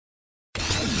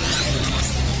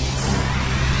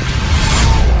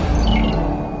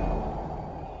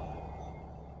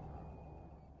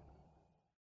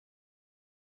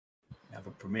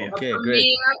Premiere. Okay, a great.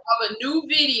 premiere of a new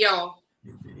video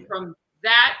from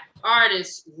that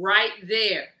artist right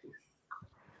there.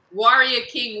 Warrior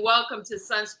King, welcome to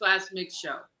Sunsplash Mix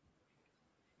Show.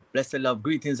 Blessed love,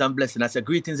 greetings and blessings. I say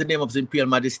greetings in the name of His Imperial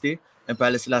Majesty,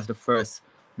 Emperor Celeste the First.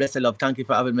 Blessed love, thank you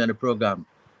for having me on the program.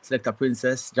 Selector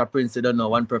Princess, Ja Prince, you don't know,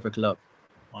 one perfect love.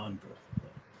 One perfect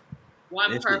love.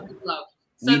 One perfect love.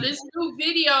 So this new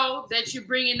video that you're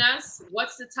bringing us,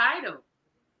 what's the title?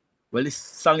 Well, this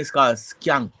song is called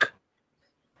Skank.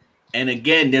 And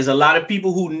again, there's a lot of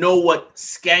people who know what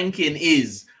skanking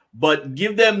is, but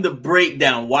give them the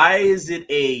breakdown. Why is it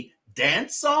a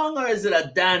dance song or is it a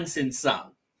dancing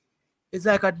song? It's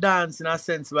like a dance in a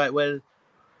sense, right? Well,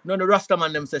 the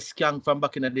Rastaman them say skank from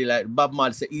back in the day, like Bob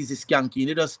Marley say easy skanking.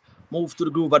 You just move to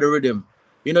the groove of the rhythm.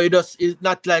 It's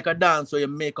not like a dance or you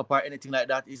make up or anything like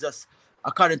that. It's just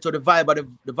according to the vibe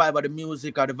of the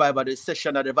music or the vibe of the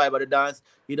session or the vibe of the dance.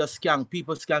 You just skank.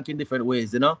 People skank in different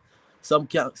ways, Some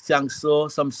skank slow,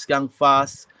 some skank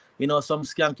fast, some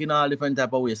skank in all different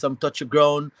type of ways. Some touch the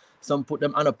ground, some put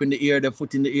them hand up in the air, their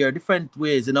foot in the air, different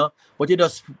ways, But you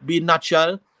just be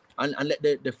natural and let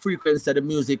the frequency of the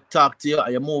music talk to you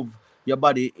and you move your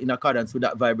body in accordance with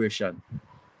that vibration.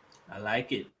 I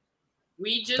like it.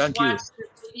 We just watched the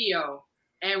video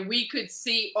and we could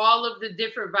see all of the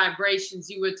different vibrations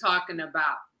you were talking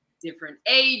about. Different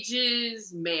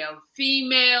ages, male,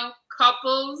 female,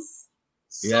 couples,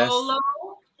 solo.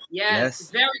 Yes.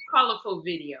 Very colorful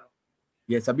video.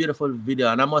 Yes, a beautiful video.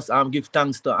 And I must give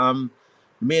thanks to the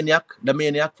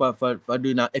Maniac for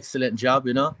doing an excellent job,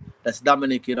 That's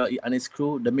Dominic, and his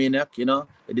crew, the Maniac,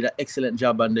 They did an excellent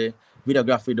job on the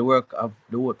videography, the work of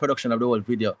the whole production of the whole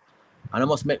video. And I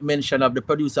must make mention of the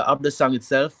producer of the song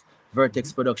itself,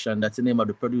 Vertex Production. That's the name of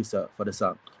the producer for the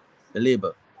song, the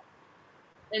label.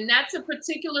 And that's a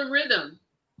particular rhythm.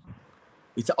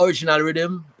 It's an original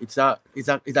rhythm. It's a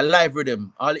live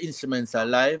rhythm. All the instruments are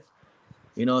live,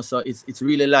 so it's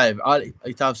really live.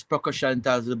 It has percussion, it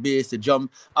has the bass, the drum,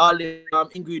 all the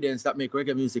ingredients that make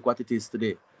reggae music what it is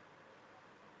today.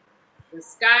 The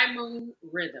Sky Moon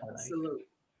rhythm. Salute.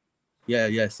 Yeah,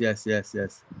 yes.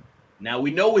 Now,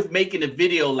 we know with making a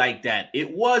video like that,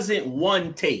 it wasn't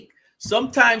one take.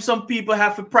 Sometimes some people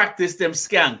have to practice them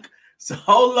skank. So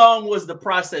how long was the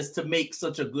process to make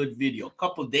such a good video? A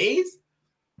couple days?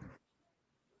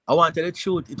 I wanted to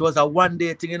shoot. It was a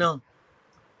one-day thing,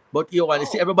 But you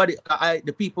see everybody,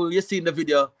 the people you see in the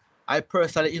video, I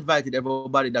personally invited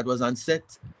everybody that was on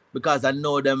set because I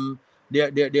know them.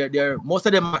 They're most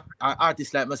of them are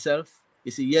artists like myself.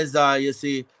 You see Yeza, you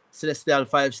see Celestial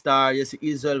 5-Star, you see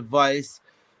Israel Voice,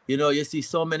 you see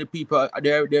so many people,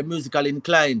 they're musically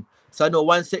inclined. So I know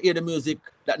once they hear the music,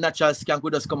 that natural skank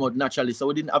will just come out naturally. So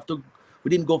we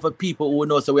didn't go for people who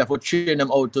know, so we have to train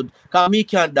them out to, because me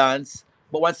can't dance,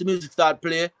 but once the music start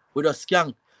play, we just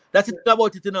skank. That's it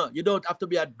about it, You don't have to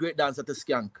be a great dancer to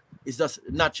skank. It's just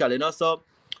natural, So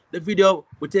the video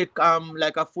we take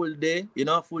like a full day,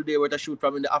 full day worth of shoot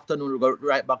from in the afternoon. We go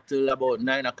right back till about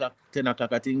 9 o'clock, 10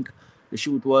 o'clock, I think. The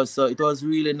shoot was, it was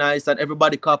really nice and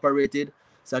everybody cooperated.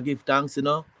 So I give thanks,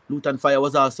 Lutan Fire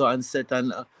was also on set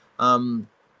and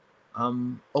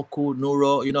Oku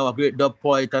Nuro, a great dub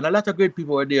poet and a lot of great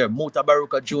people were there. Mota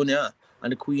Baruka Jr.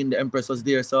 and the Queen, the Empress was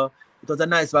there. So it was a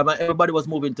nice vibe and everybody was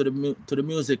moving to the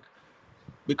music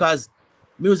because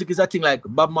music is a thing like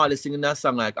Bob Marley singing that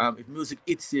song like if music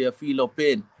hits you, you feel no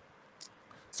pain.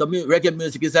 So reggae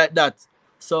music is like that.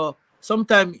 So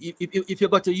sometimes if you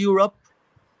go to Europe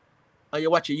and you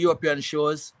watch European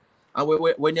shows, and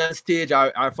when you're on stage,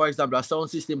 or for example, a sound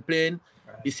system playing,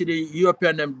 you see the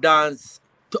European them dance.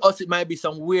 To us, it might be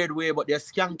some weird way, but they're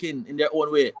skanking in their own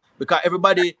way because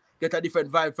everybody get a different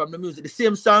vibe from the music. The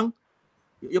same song,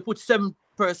 you put 7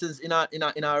 persons in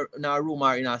a room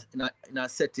or in a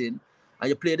setting, and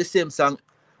you play the same song,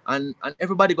 and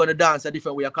everybody gonna dance a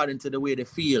different way according to the way they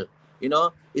feel.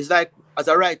 It's like as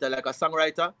a writer, like a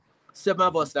songwriter, 7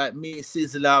 of us, like me,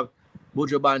 Sizzla,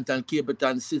 Buju Banton,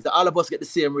 Capleton, Sizzla, all of us get the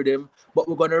same rhythm, but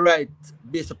we're gonna write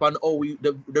based upon how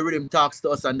the rhythm talks to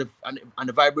us and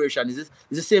the vibration. It's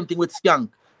the same thing with skank.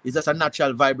 It's just a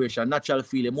natural vibration, natural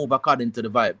feeling, move according to the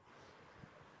vibe.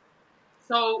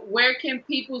 So where can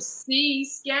people see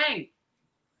Skank?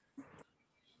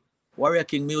 Warrior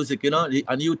King Music, on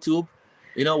YouTube,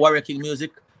 Warrior King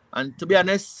Music. And to be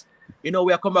honest, we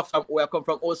come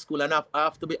from old school, and I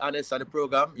have to be honest on the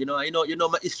program. You know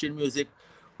my history in music.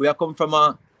 We come from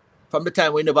the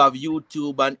time we never have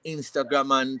YouTube and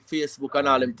Instagram and Facebook and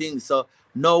all them things. So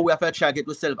now we have to try to get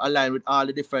ourselves aligned with all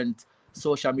the different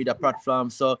social media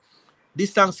platforms. So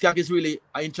this song Skank is really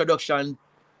an introduction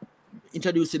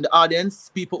introducing the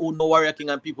audience, people who know Warrior King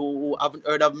and people who haven't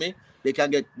heard of me, they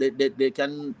get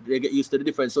used to the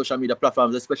different social media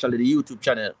platforms, especially the YouTube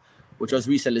channel, which was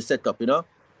recently set up, you know.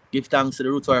 Give thanks to the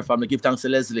Roots Warrior family, give thanks to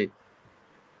Leslie.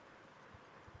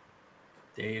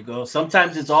 There you go.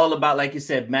 Sometimes it's all about, like you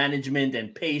said, management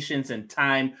and patience and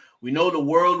time. We know the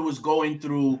world was going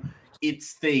through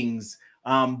its things,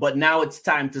 but now it's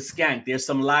time to skank. There's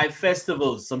some live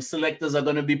festivals. Some selectors are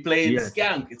going to be playing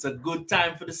skank. It's a good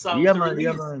time for the song to release.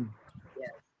 Yeah, man. Yeah.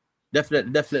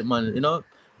 Definitely, man. You know,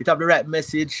 it have the right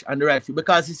message and the right feel.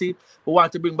 Because, you see, we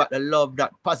want to bring back the love,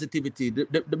 that positivity.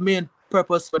 The main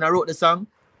purpose when I wrote the song,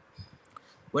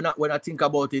 when I think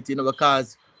about it, you know,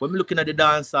 because when I'm looking at the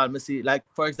dance hall, I see, like,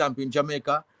 for example, in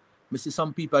Jamaica, I see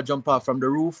some people jump off from the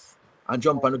roof and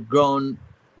jump on the ground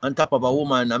on top of a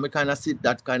woman. And I kind of see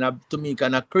that kind of, to me,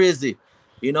 kind of crazy,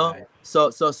 you know? Right.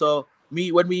 So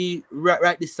me, when we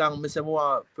write this song, I say, I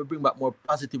want to bring back more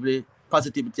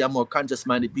positivity and more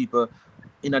conscious-minded people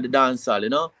in the dance hall, you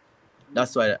know?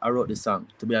 That's why I wrote this song,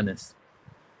 to be honest.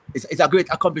 It's a great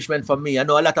accomplishment for me. I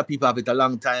know a lot of people have it a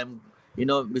long time, you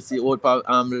know, we see old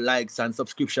likes and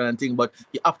subscription and thing, but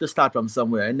you have to start from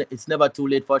somewhere, and it's never too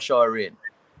late for sure, Rain.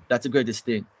 That's the greatest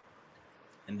thing.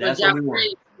 And that's what we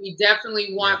want. We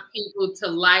definitely want people to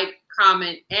like,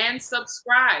 comment, and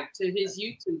subscribe to his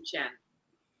YouTube channel.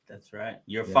 That's right.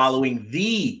 You're following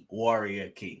the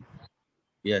Warrior King.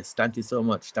 Yes, thank you so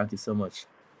much. Thank you so much.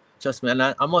 Trust me, and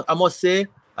I must say,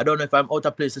 I don't know if I'm out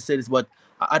of place to say this, but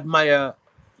I admire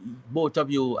both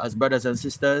of you as brothers and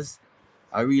sisters.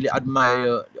 I really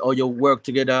admire how you work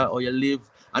together, how you live,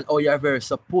 and how you are very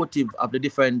supportive of the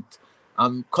different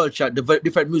culture, the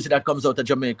different music that comes out of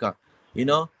Jamaica. You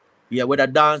know? Yeah, whether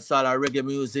dancehall or reggae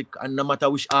music, and no matter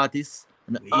which artist,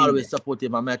 and I always support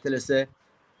him. I tell you, say,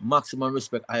 maximum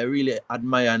respect. I really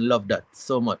admire and love that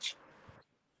so much.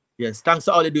 Yes, thanks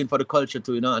for all you're doing for the culture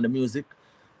too, you know, and the music.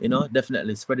 You know,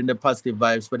 definitely spreading the positive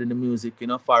vibes, spreading the music, you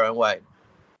know, far and wide.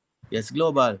 Yes,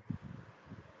 global.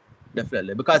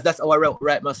 Definitely, because that's how I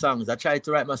write my songs. I try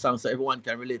to write my songs so everyone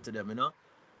can relate to them, you know.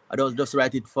 I don't just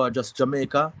write it for just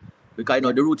Jamaica, because, you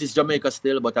know, the root is Jamaica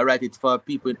still, but I write it for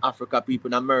people in Africa, people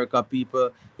in America,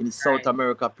 people in South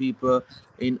America, people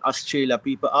in Australia,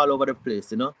 people all over the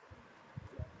place, you know.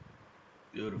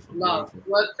 Beautiful. Love.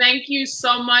 Well, thank you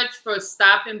so much for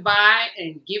stopping by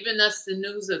and giving us the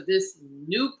news of this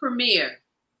new premiere.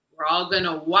 We're all going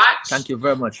to watch. Thank you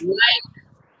very much. Like,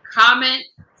 comment,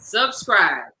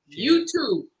 subscribe.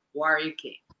 YouTube, Warrior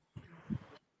King.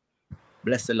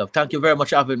 Bless the love. Thank you very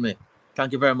much for having me.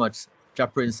 Thank you very much,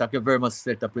 Prince. Thank you very much,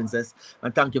 Selector Princess.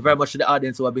 And thank you very much to the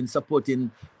audience who have been supporting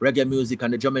reggae music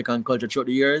and the Jamaican culture throughout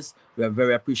the years. We are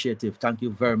very appreciative. Thank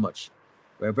you very much.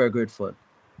 We're very grateful.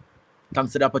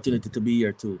 Thanks for the opportunity to be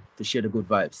here too, to share the good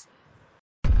vibes.